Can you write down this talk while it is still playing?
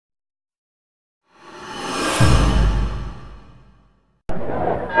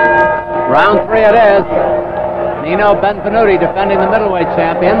Round 3 it is. Nino Benvenuti defending the middleweight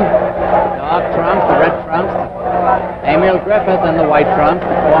champion. Dog trumps, the red trumps. Emile Griffith in the white trumps,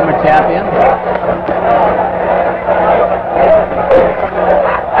 the former champion.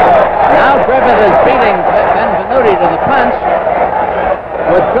 Now Griffith is beating Benvenuti to the punch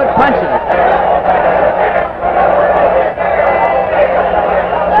with good punches.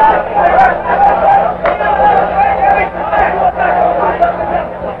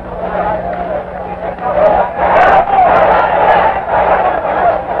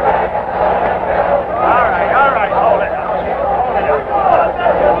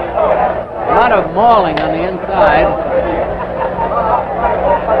 Mauling on the inside.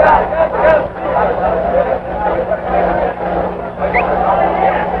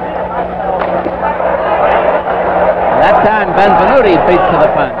 That time Benvenuti beats to the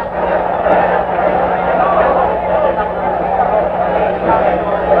punch.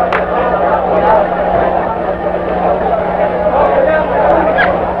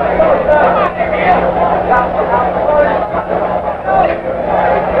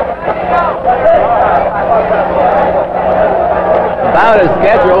 About a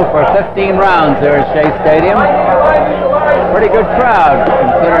schedule for 15 rounds here at Shea Stadium. Pretty good crowd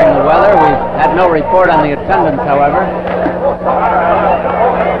considering the weather. We've had no report on the attendance, however.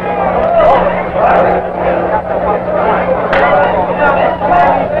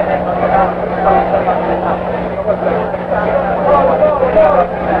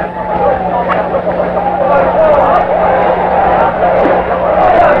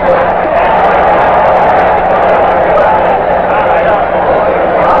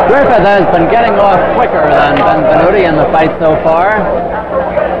 Griffith has been getting off quicker than Benvenuti in the fight so far.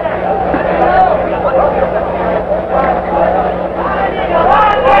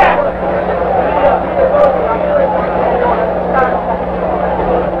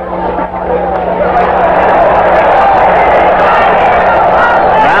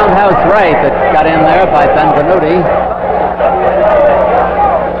 Roundhouse right that got in there by Benvenuti.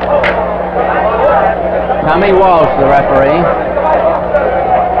 Tommy Walsh, the referee.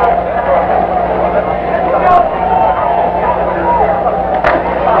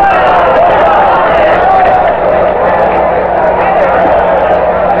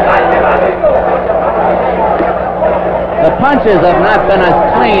 The punches have not been as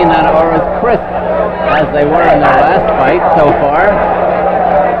clean or as crisp as they were in their last fight so far.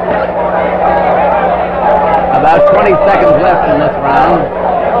 About 20 seconds left in this round.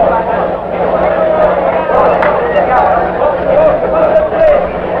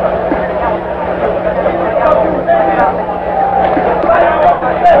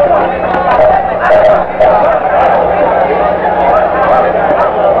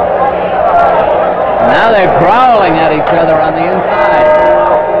 Now they're growling at each other on the inside.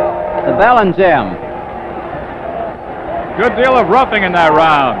 The bell and Jim. Good deal of roughing in that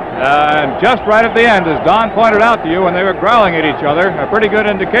round. And just right at the end, as Don pointed out to you, when they were growling at each other, a pretty good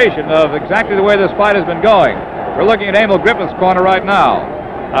indication of exactly the way this fight has been going. We're looking at Emile Griffith's corner right now.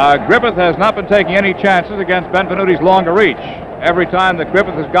 Griffith has not been taking any chances against Benvenuti's longer reach. Every time that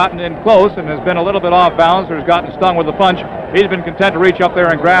Griffith has gotten in close and has been a little bit off balance or has gotten stung with a punch, he's been content to reach up there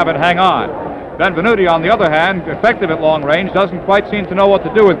and grab and hang on. Benvenuti, on the other hand, effective at long range, doesn't quite seem to know what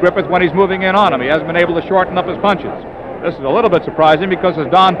to do with Griffith when he's moving in on him. He hasn't been able to shorten up his punches. This is a little bit surprising because, as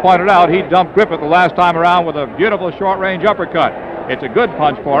Don pointed out, he dumped Griffith the last time around with a beautiful short-range uppercut. It's a good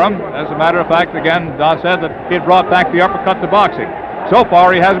punch for him. As a matter of fact, again, Don said that he'd brought back the uppercut to boxing. So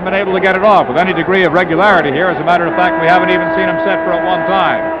far, he hasn't been able to get it off with any degree of regularity here. As a matter of fact, we haven't even seen him set for it one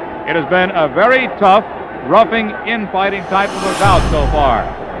time. It has been a very tough, roughing, infighting type of a bout so far.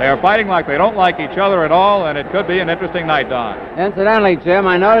 They are fighting like they don't like each other at all, and it could be an interesting night, Don. Incidentally, Jim,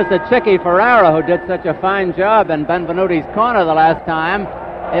 I noticed that Chicky Ferrara, who did such a fine job in Benvenuti's corner the last time,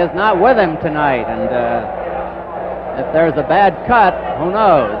 is not with him tonight. And if there's a bad cut, who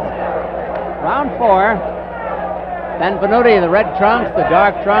knows? Round 4. Benvenuti, the red trunks, the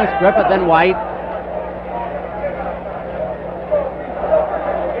dark trunks, Griffith in white.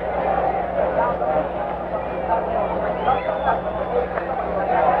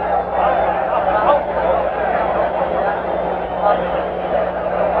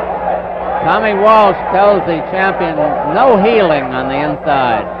 Tommy Walsh tells the champion no healing on the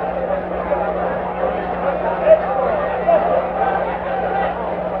inside.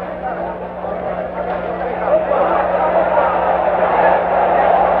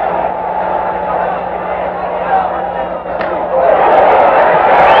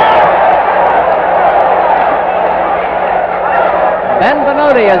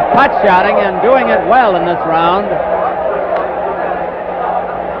 Benvenuti is pot-shotting and doing it well in this round.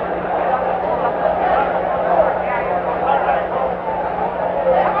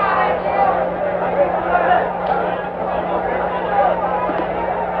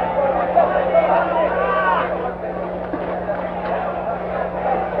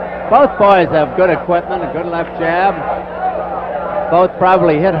 Both boys have good equipment, a good left jab. Both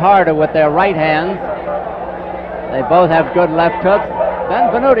probably hit harder with their right hands. They both have good left hooks.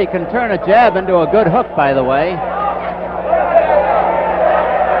 Benvenuti can turn a jab into a good hook, by the way.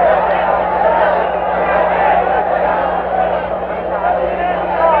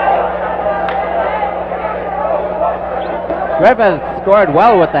 Griffith scored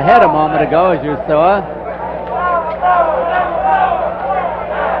well with the head a moment ago, as you saw.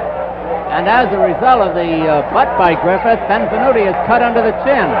 And as a result of the butt by Griffith, Benvenuti is cut under the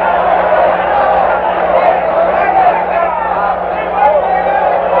chin.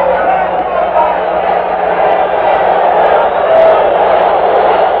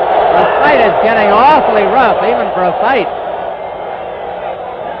 The fight is getting awfully rough, even for a fight.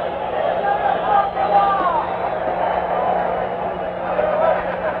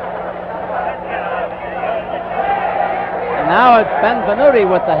 And now it's Benvenuti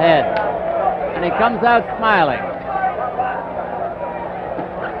with the head. And he comes out smiling.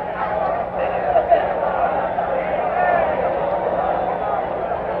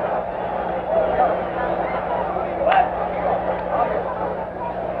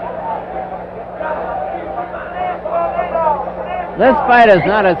 This fight is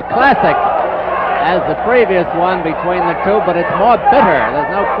not as classic as the previous one between the two, but it's more bitter.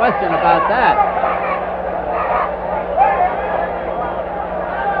 There's no question about that.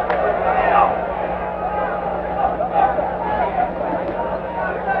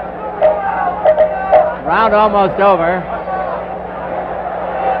 Round almost over.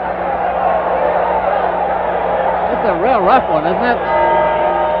 It's a real rough one, isn't it?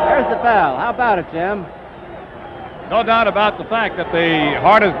 There's the bell. How about it, Jim? No doubt about the fact that the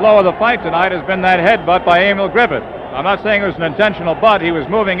hardest blow of the fight tonight has been that headbutt by Emile Griffith. I'm not saying it was an intentional butt. He was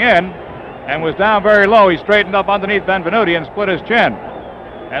moving in and was down very low. He straightened up underneath Benvenuti and split his chin.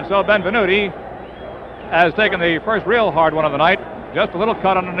 And so Benvenuti has taken the first real hard one of the night. Just a little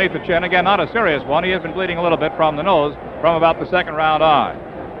cut underneath the chin. Again, not a serious one. He has been bleeding a little bit from the nose from about the second round on.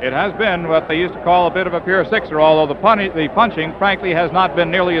 It has been what they used to call a bit of a pure sixer, although the punching, frankly, has not been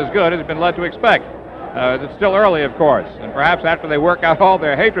nearly as good as has been led to expect. It's still early, of course, and perhaps after they work out all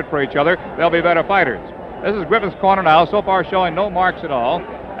their hatred for each other, they'll be better fighters. This is Griffith's corner now, so far showing no marks at all,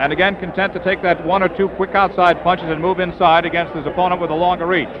 and again content to take that one or two quick outside punches and move inside against his opponent with a longer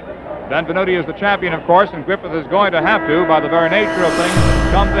reach. Benvenuti is the champion, of course, and Griffith is going to have to, by the very nature of things,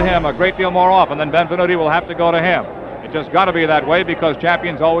 come to him a great deal more often than Benvenuti will have to go to him. It's just got to be that way because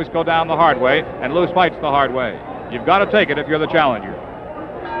champions always go down the hard way and lose fights the hard way. You've got to take it if you're the challenger.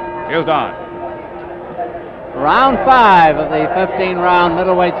 Here's Don. Round 5 of the 15-round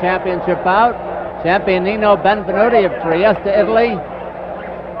middleweight championship bout. Champion Nino Benvenuti of Trieste, Italy.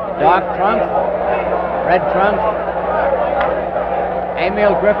 Dark trunks, red trunks.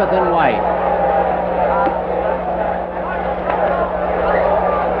 Emile Griffith in white.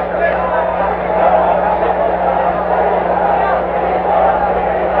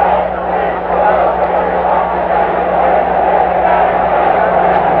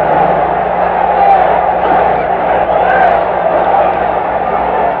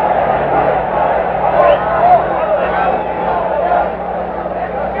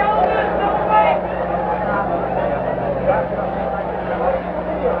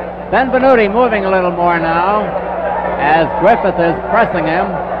 Benvenuti moving a little more now as Griffith is pressing him.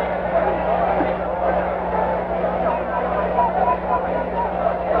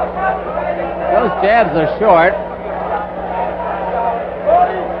 Those jabs are short.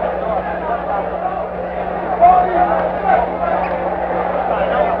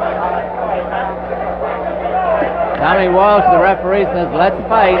 Tommy Walsh, the referee, says, let's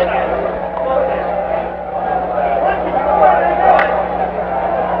fight.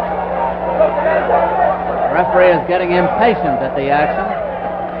 The referee is getting impatient at the action.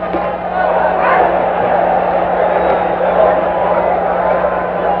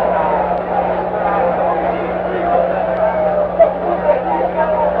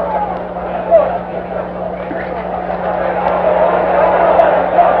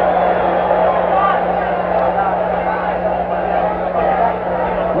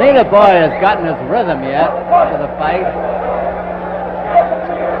 Neither boy has gotten his rhythm yet to the fight.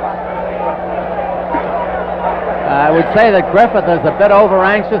 I would say that Griffith is a bit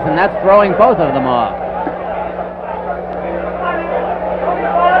over-anxious, and that's throwing both of them off.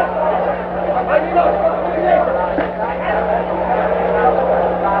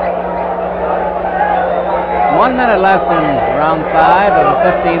 One minute left in round 5 of a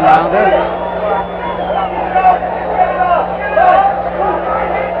 15-rounder.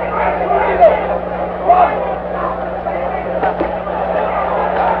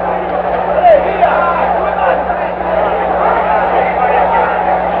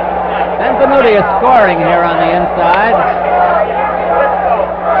 is scoring here on the inside.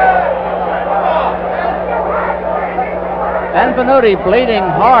 Benvenuti bleeding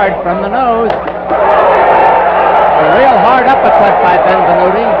hard from the nose. A real hard uppercut by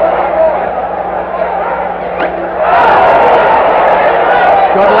Benvenuti.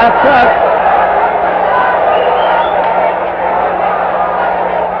 Good left hook.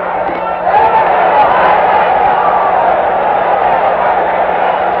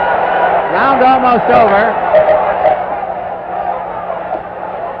 Round almost over.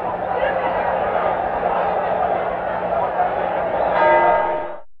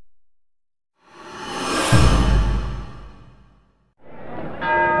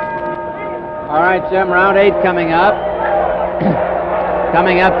 All right, Jim, round 8 coming up.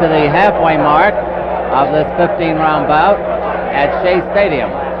 Coming up to the halfway mark of this 15-round bout at Shea Stadium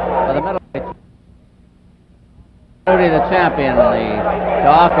for the middleweight. The champion, the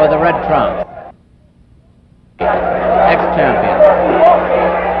dark or the red trunks. Ex-champion.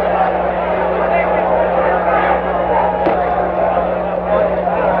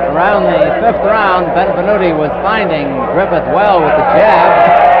 Around the 5th round, Benvenuti was finding Griffith well with the jab.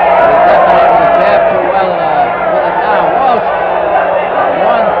 He's not been able to jab too well with it now. Walsh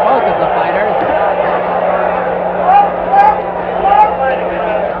warns both of the fighters.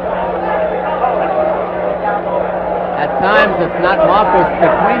 At times, it's not Marcus to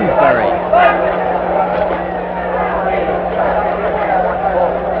Queensbury.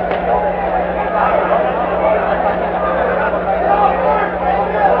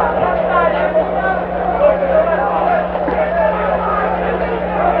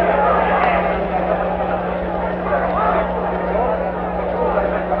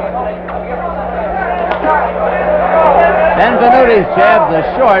 Benvenuti's jabs are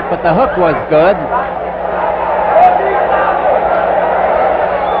short, but the hook was good.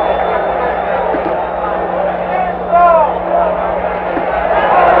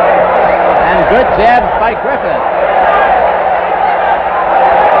 And good jabs by Griffith.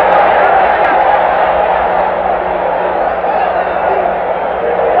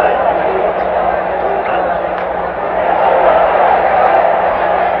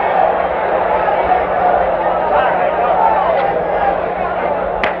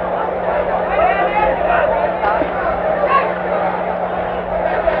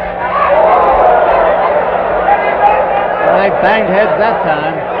 Banged heads that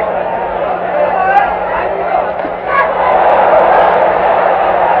time.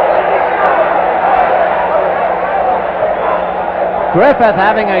 Griffith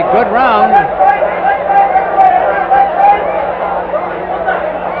having a good round.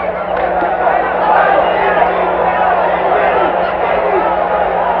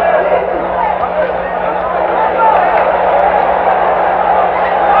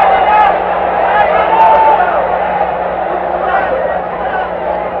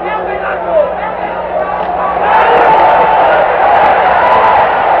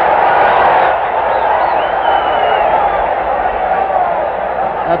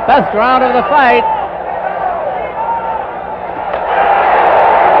 Best round of the fight.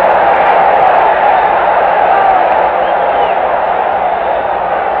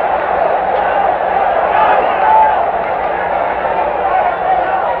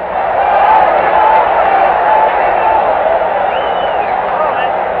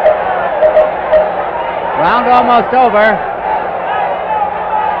 Round almost over.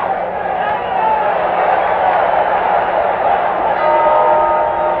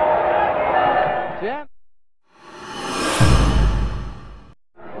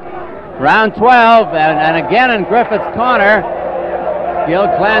 Round 12, and again in Griffith's corner. Gil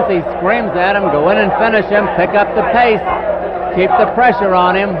Clancy screams at him, go in and finish him, pick up the pace, keep the pressure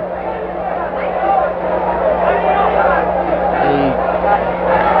on him.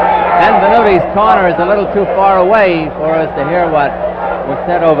 Benvenuti's corner is a little too far away for us to hear what was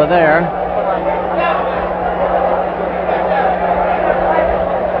said over there.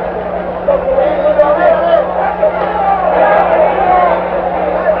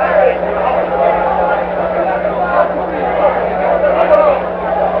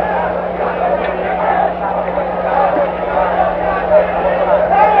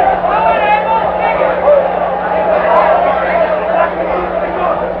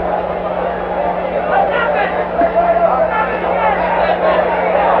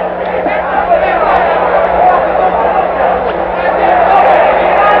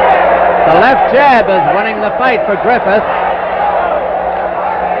 Jab is winning the fight for Griffith.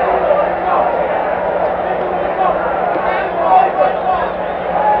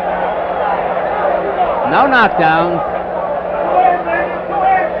 No knockdowns.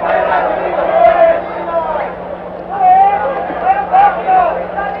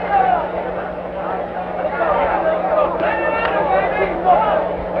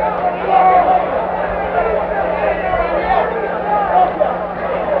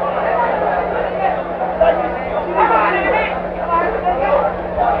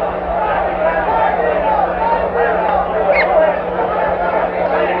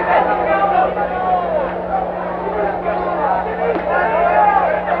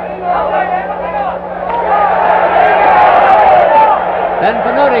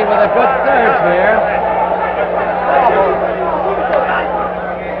 Benvenuti with a good surge here.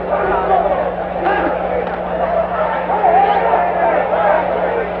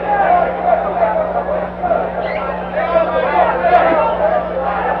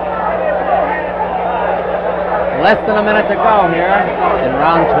 Less than a minute to go here in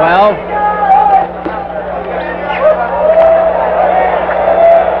round 12.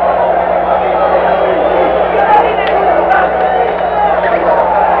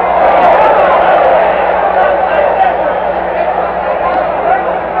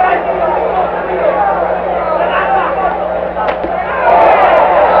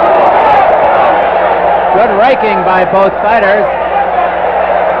 Good raking by both fighters.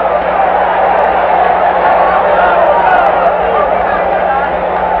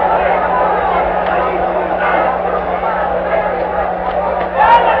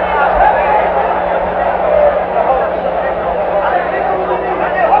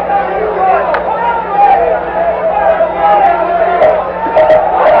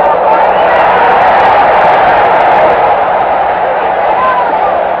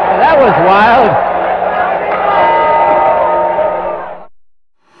 That was wild.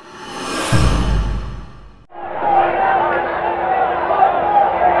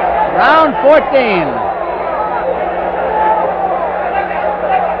 Round 14.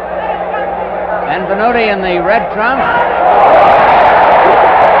 Benvenuti in the red trunks.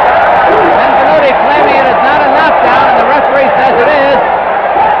 Benvenuti claiming it is not a knockdown, and the referee says it is.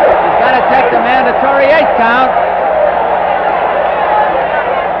 He's got to take the mandatory 8 count.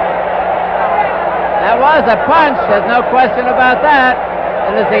 That was a punch, there's no question about that.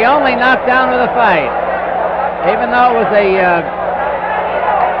 It is the only knockdown of the fight. Even though it was a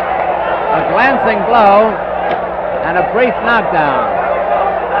glancing blow and a brief knockdown.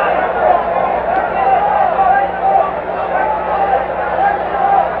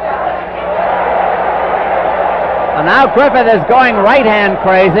 And now Griffith is going right-hand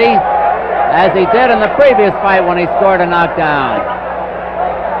crazy, as he did in the previous fight when he scored a knockdown.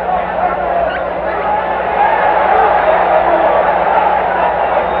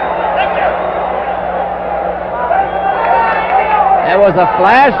 It was a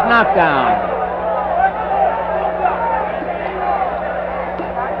flash knockdown.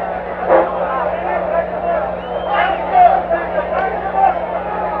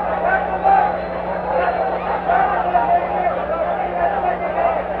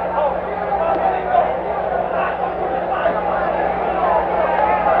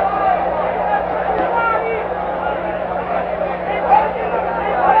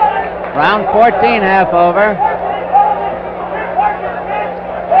 Round 14, half over.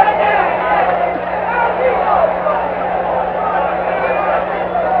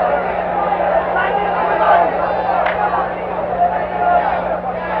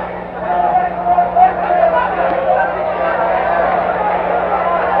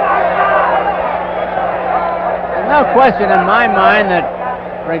 No question in my mind that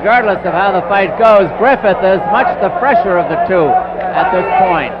regardless of how the fight goes, Griffith is much the fresher of the two at this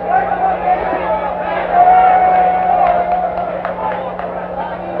point.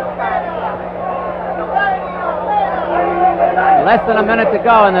 Less than a minute to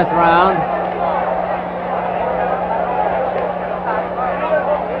go in this round.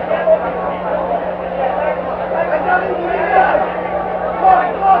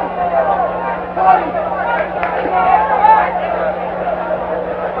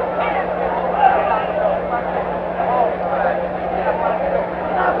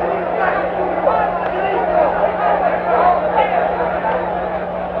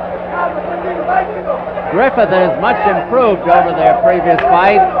 Griffith is much improved over their previous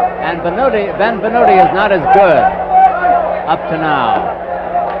fight, and Benvenuti is not as good up to now.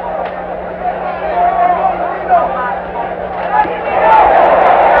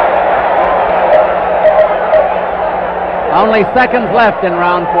 Only seconds left in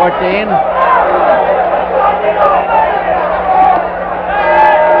round 14.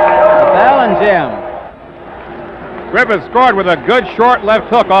 Bell and Jim. Griffith scored with a good short left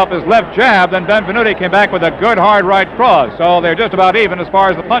hook off his left jab, then Benvenuti came back with a good hard right cross. So they're just about even as far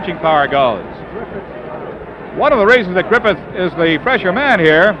as the punching power goes. One of the reasons that Griffith is the fresher man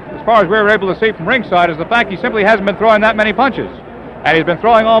here, as far as we were able to see from ringside, is the fact he simply hasn't been throwing that many punches. And he's been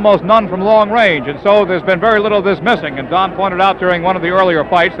throwing almost none from long range, and so there's been very little of this missing. And Don pointed out during one of the earlier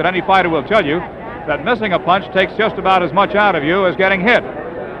fights that any fighter will tell you that missing a punch takes just about as much out of you as getting hit.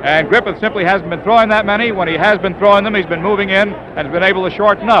 And Griffith simply hasn't been throwing that many. When he has been throwing them, he's been moving in and has been able to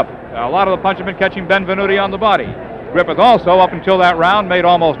shorten up. A lot of the punches have been catching Benvenuti on the body. Griffith also, up until that round, made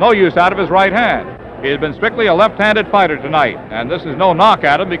almost no use out of his right hand. He has been strictly a left-handed fighter tonight, and this is no knock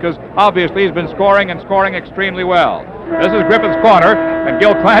at him because obviously he's been scoring and scoring extremely well. This is Griffith's corner, and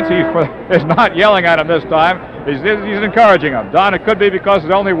Gil Clancy is not yelling at him this time. He's encouraging him. Don, it could be because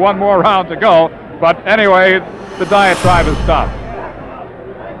there's only one more round to go, but anyway, the diatribe has stopped.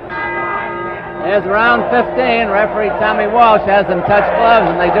 Here's round 15. Referee Tommy Walsh has them touch gloves,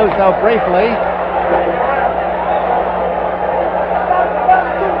 and they do so briefly.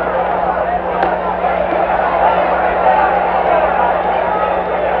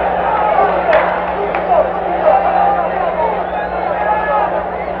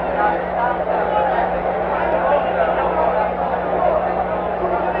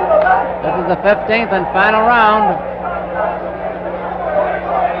 This is the 15th and final round.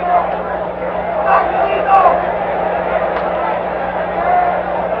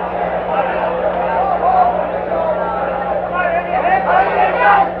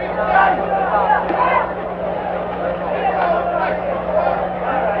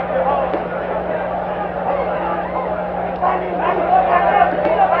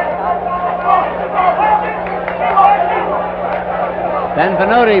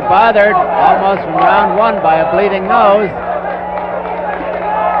 Benvenuti bothered almost from round one by a bleeding nose.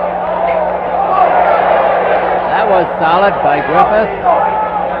 That was solid by Griffith.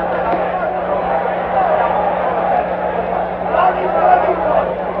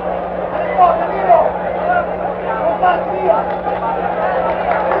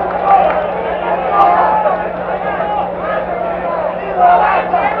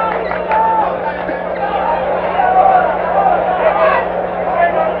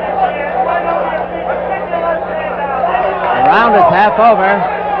 Round is half over.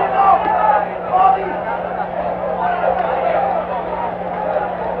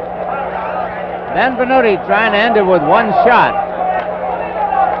 Benvenuti trying to end it with one shot.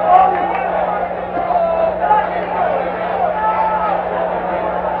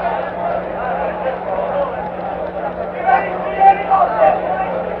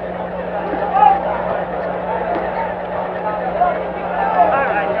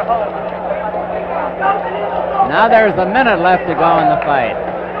 Now there's a minute left to go in the fight.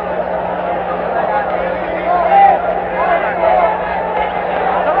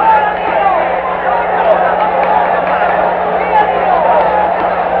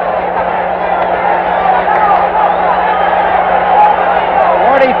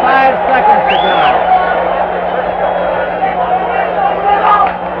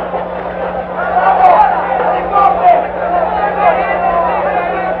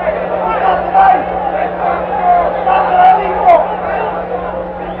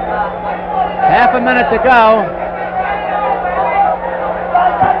 Half a minute to go.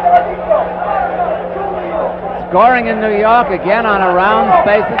 Scoring in New York again on a round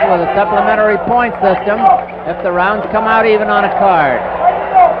basis with a supplementary point system if the rounds come out even on a card.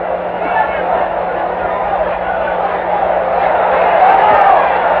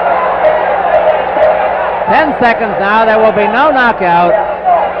 Ten seconds now. There will be no knockout.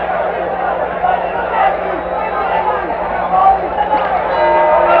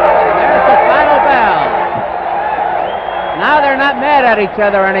 Now they're not mad at each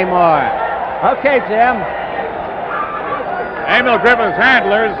other anymore. Okay, Jim. Emile Griffith's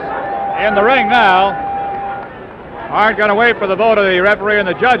handlers in the ring now aren't going to wait for the vote of the referee and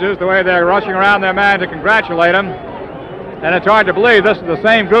the judges the way they're rushing around their man to congratulate him. And it's hard to believe this is the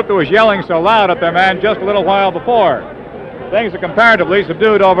same group that was yelling so loud at their man just a little while before. Things are comparatively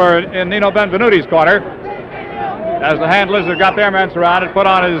subdued over in Nino Benvenuti's corner as the handlers have got their men surrounded, put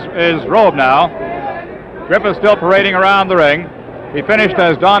on his robe now. Griffith still parading around the ring. He finished,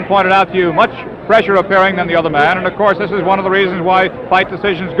 as Don pointed out to you, much fresher appearing than the other man, and of course this is one of the reasons why fight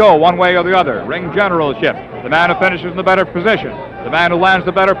decisions go one way or the other. Ring generalship, the man who finishes in the better position, the man who lands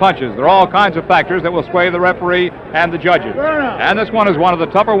the better punches. There are all kinds of factors that will sway the referee and the judges. And this one is one of the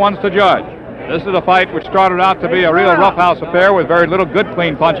tougher ones to judge. This is a fight which started out to be a real roughhouse affair with very little good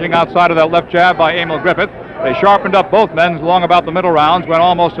clean punching outside of that left jab by Emile Griffith. They sharpened up both men along about the middle rounds when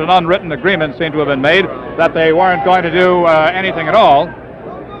almost an unwritten agreement seemed to have been made that they weren't going to do anything at all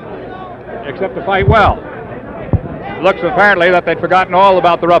except to fight well. It looks apparently that they'd forgotten all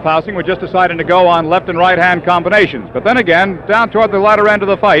about the roughhousing, were just deciding to go on left and right hand combinations. But then again, down toward the latter end of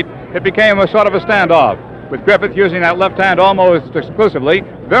the fight, it became a sort of a standoff, with Griffith using that left hand almost exclusively,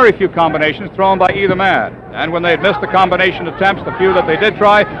 very few combinations thrown by either man. And when they had missed the combination attempts, the few that they did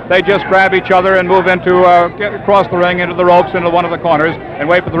try, they just grab each other and move into, get across the ring into the ropes, into one of the corners, and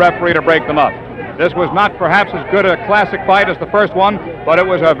wait for the referee to break them up. This was not perhaps as good a classic fight as the first one, but it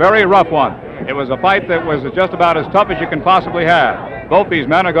was a very rough one. It was a fight that was just about as tough as you can possibly have. Both these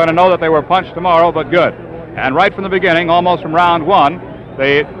men are going to know that they were punched tomorrow, but good. And right from the beginning, almost from round one,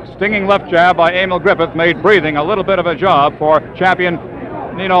 the stinging left jab by Emile Griffith made breathing a little bit of a job for champion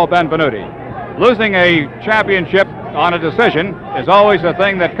Nino Benvenuti. Losing a championship on a decision is always a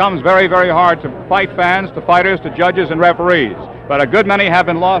thing that comes very, very hard to fight fans, to fighters, to judges and referees. But a good many have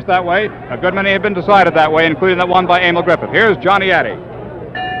been lost that way. A good many have been decided that way, including that one by Emile Griffith. Here's Johnny Addy.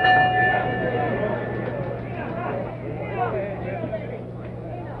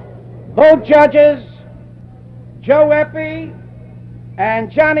 Both judges, Joe Eppie and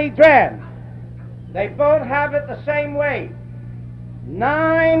Johnny Dran, they both have it the same way.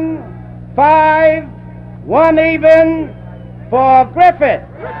 9-5, 1 even for Griffith.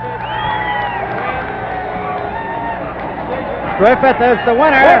 Griffith is the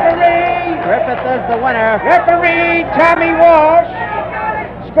winner. Referee, Griffith is the winner. referee Tommy Walsh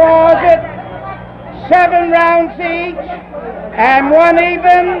scores it 7 rounds each and 1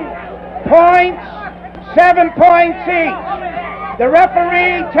 even, points, 7 points each. The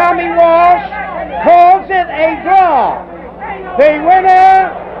referee Tommy Walsh calls it a draw. The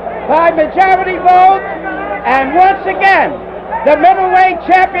winner by majority vote, and once again, the middleweight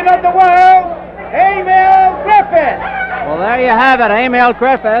champion of the world, Emile Griffith. Well, there you have it. Emile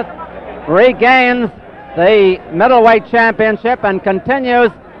Griffith regains the middleweight championship and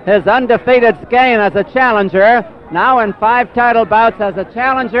continues his undefeated skein as a challenger. Now in 5 title bouts as a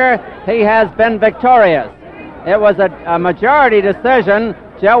challenger, he has been victorious. It was a majority decision.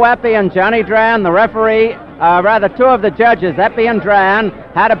 Joe Eppie and Johnny Dran, the referee, rather 2 of the judges, Eppie and Dran,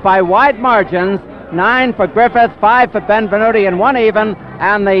 had it by wide margins. 9 for Griffith, 5 for Benvenuti, and 1 even.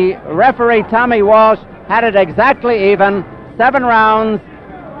 And the referee Tommy Walsh had it exactly even. 7 rounds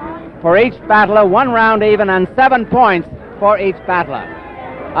for each battler, 1 round even, and 7 points for each battler.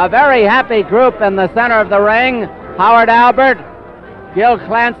 A very happy group in the center of the ring. Howard Albert, Gil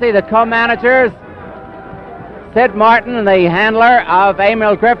Clancy, the co-managers, Sid Martin, the handler of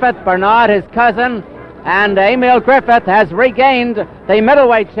Emile Griffith, Bernard, his cousin, and Emile Griffith has regained the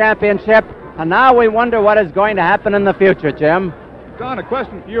middleweight championship, and now we wonder what is going to happen in the future, Jim. Don, a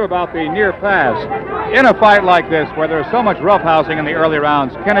question for you about the near pass. In a fight like this, where there's so much roughhousing in the early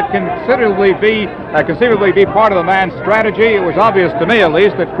rounds, can it conceivably be part of the man's strategy? It was obvious to me, at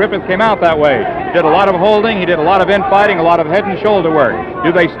least, that Griffith came out that way. He did a lot of holding, he did a lot of infighting, a lot of head and shoulder work.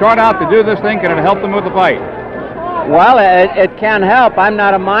 Do they start out to do this thing? Can it help them with the fight? Well, it can help. I'm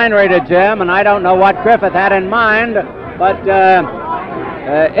not a mind reader, Jim, and I don't know what Griffith had in mind, but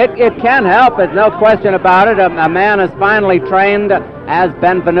it can help. There's no question about it. A man as finely trained as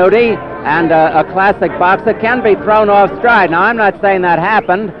Benvenuti and a classic boxer can be thrown off stride. Now, I'm not saying that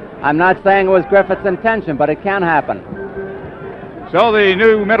happened. I'm not saying it was Griffith's intention, but it can happen. So the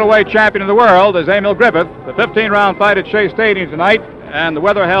new middleweight champion of the world is Emile Griffith. The 15-round fight at Shea Stadium tonight, and the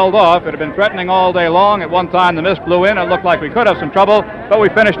weather held off. It had been threatening all day long. At one time, the mist blew in. It looked like we could have some trouble, but we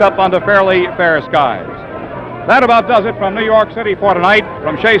finished up under fairly fair skies. That about does it from New York City for tonight.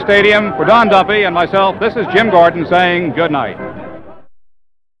 From Shea Stadium, for Don Duffy and myself, this is Jim Gordon saying good night.